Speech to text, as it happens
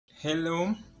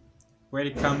Hello,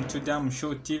 welcome to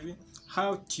DAMSHOWTV.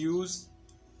 How to use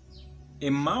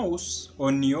a mouse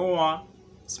on your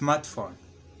smartphone.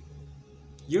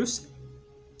 You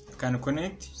can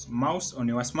connect mouse on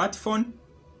your smartphone.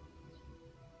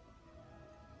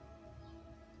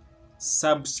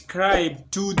 Subscribe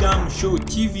to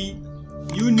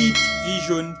DAMSHOWTV Unit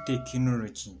Vision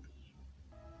Technology.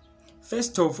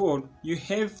 First of all, you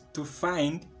have to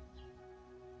find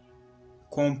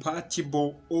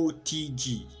compatible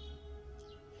OTG.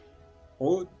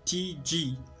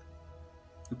 OTG.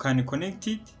 You can connect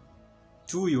it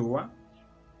to your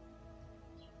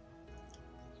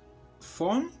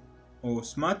phone or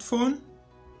smartphone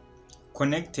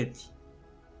connected.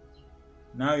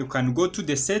 Now you can go to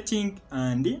the setting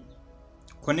and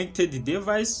connected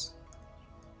device.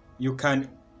 You can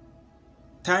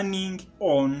turning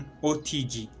on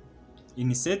OTG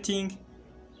in setting.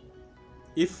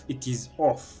 If it is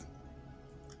off,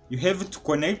 you have to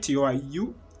connect your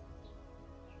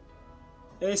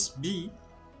USB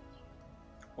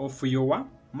of your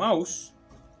mouse,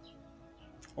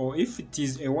 or if it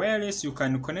is a wireless, you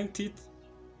can connect it.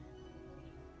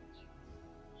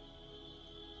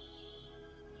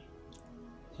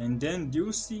 And then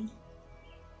you see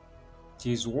it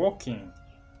is working.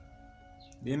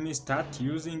 Let me start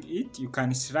using it. You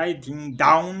can slide in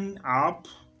down, up,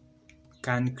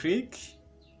 can click.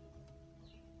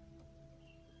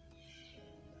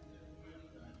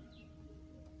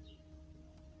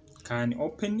 Can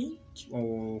open it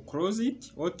or close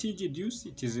it. OTG, do you see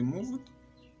it is removed?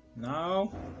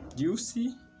 Now, do you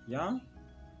see? Yeah,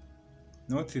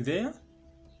 not there.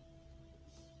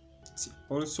 It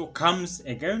also comes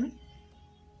again.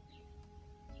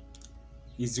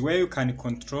 Is where you can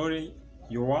control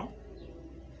your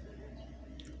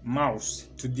mouse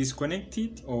to disconnect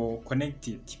it or connect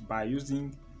it by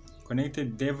using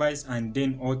connected device and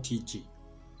then OTG.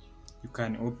 You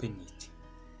can open it.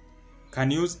 Can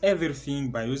use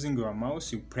everything by using your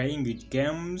mouse. You playing with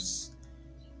games.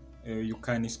 You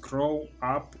can scroll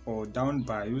up or down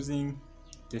by using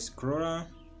the scroller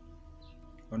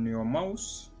on your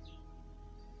mouse.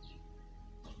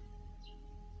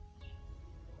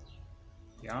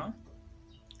 Yeah,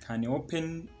 can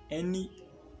open any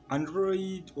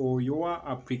Android or your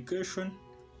application,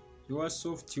 your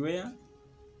software.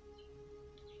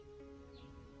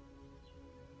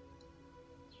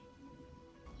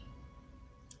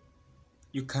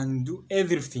 You can do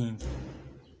everything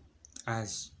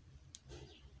as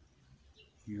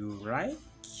you like.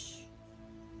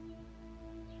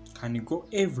 Can go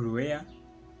everywhere.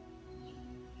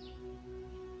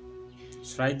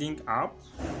 Sliding up.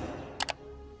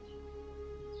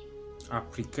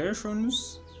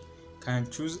 Applications. Can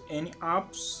choose any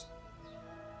apps.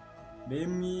 Let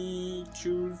me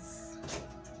choose.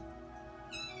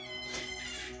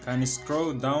 Can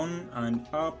scroll down and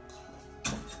up.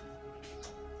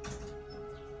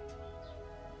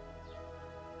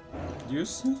 Do you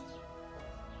see?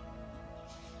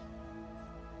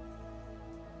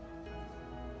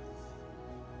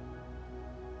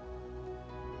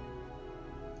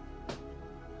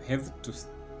 Have to.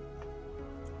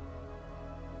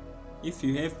 If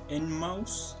you have any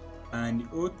mouse and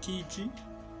OTG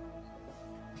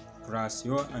plus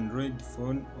your Android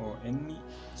phone or any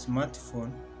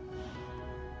smartphone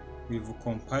with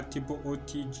compatible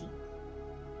OTG,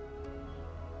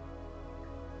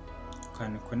 you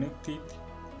can connect it.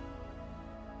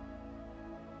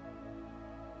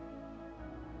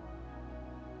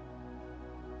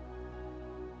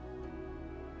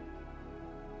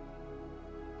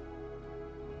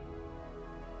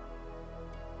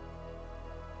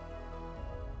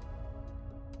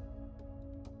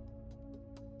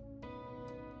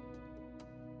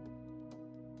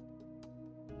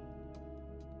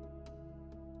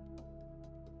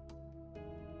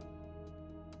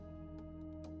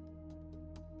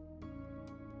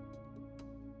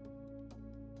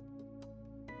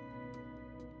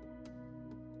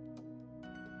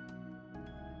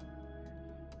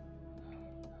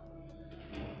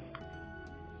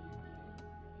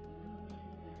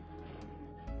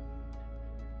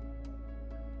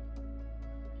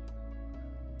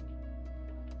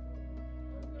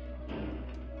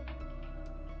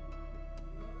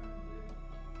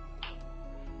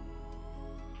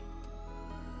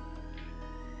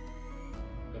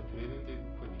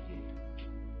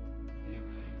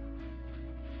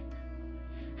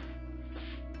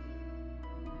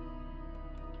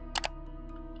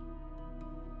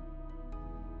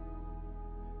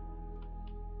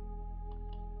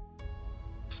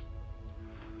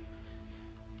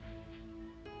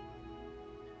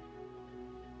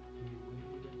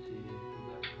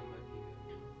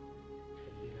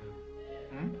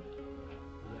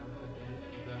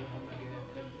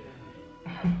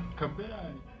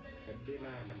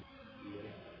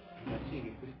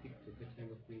 kuri TikTok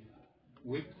cyangwa kuri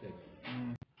website.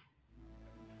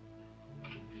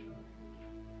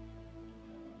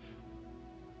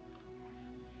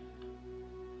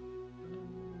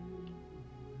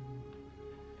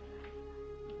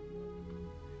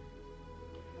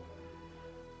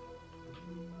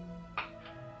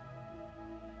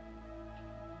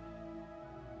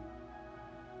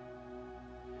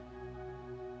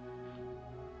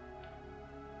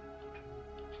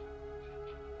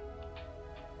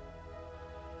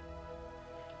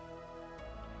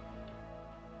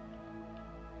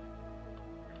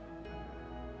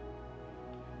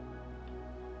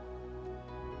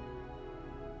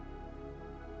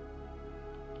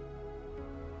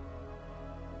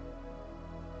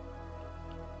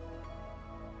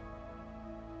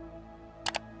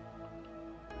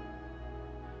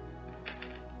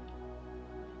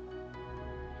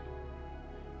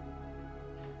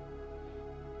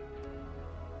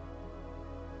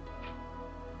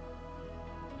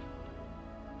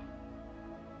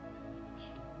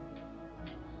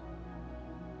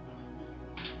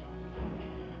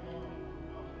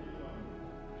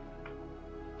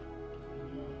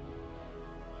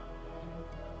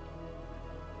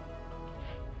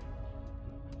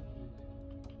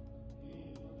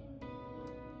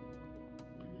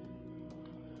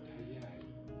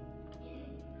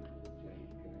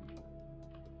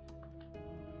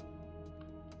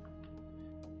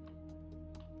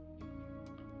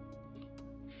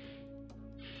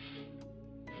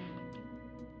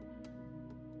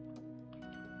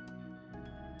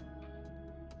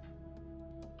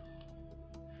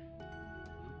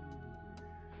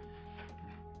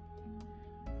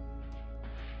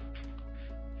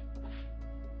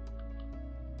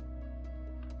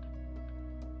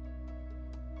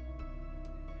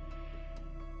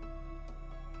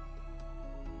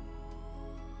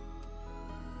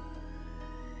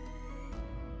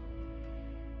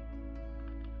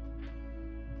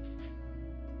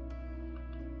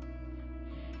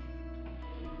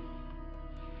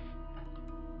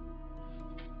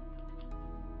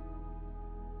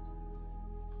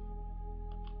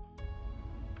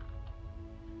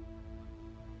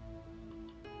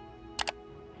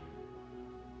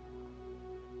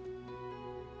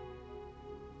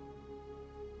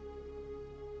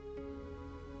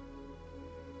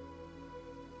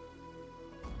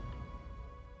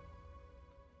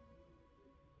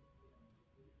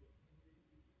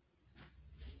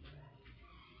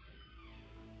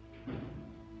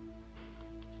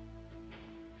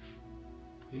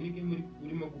 Ini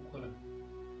urimo gukora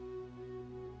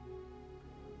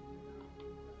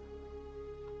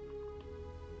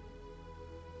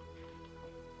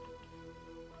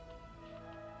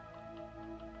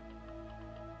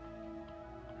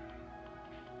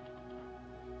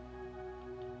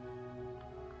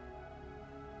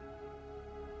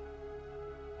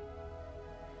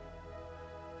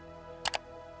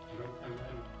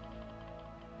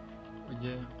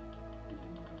Yeah.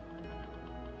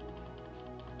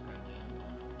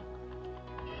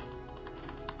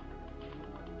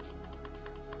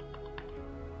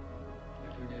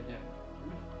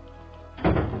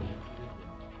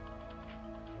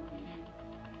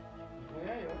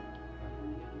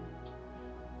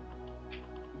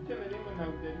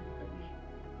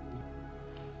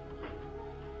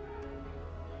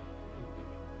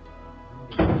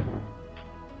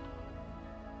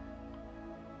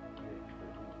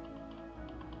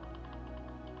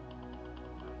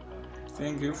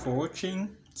 Thank you for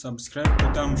watching. Subscribe to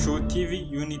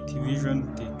DAMSHOWTV Unity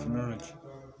Vision Technology.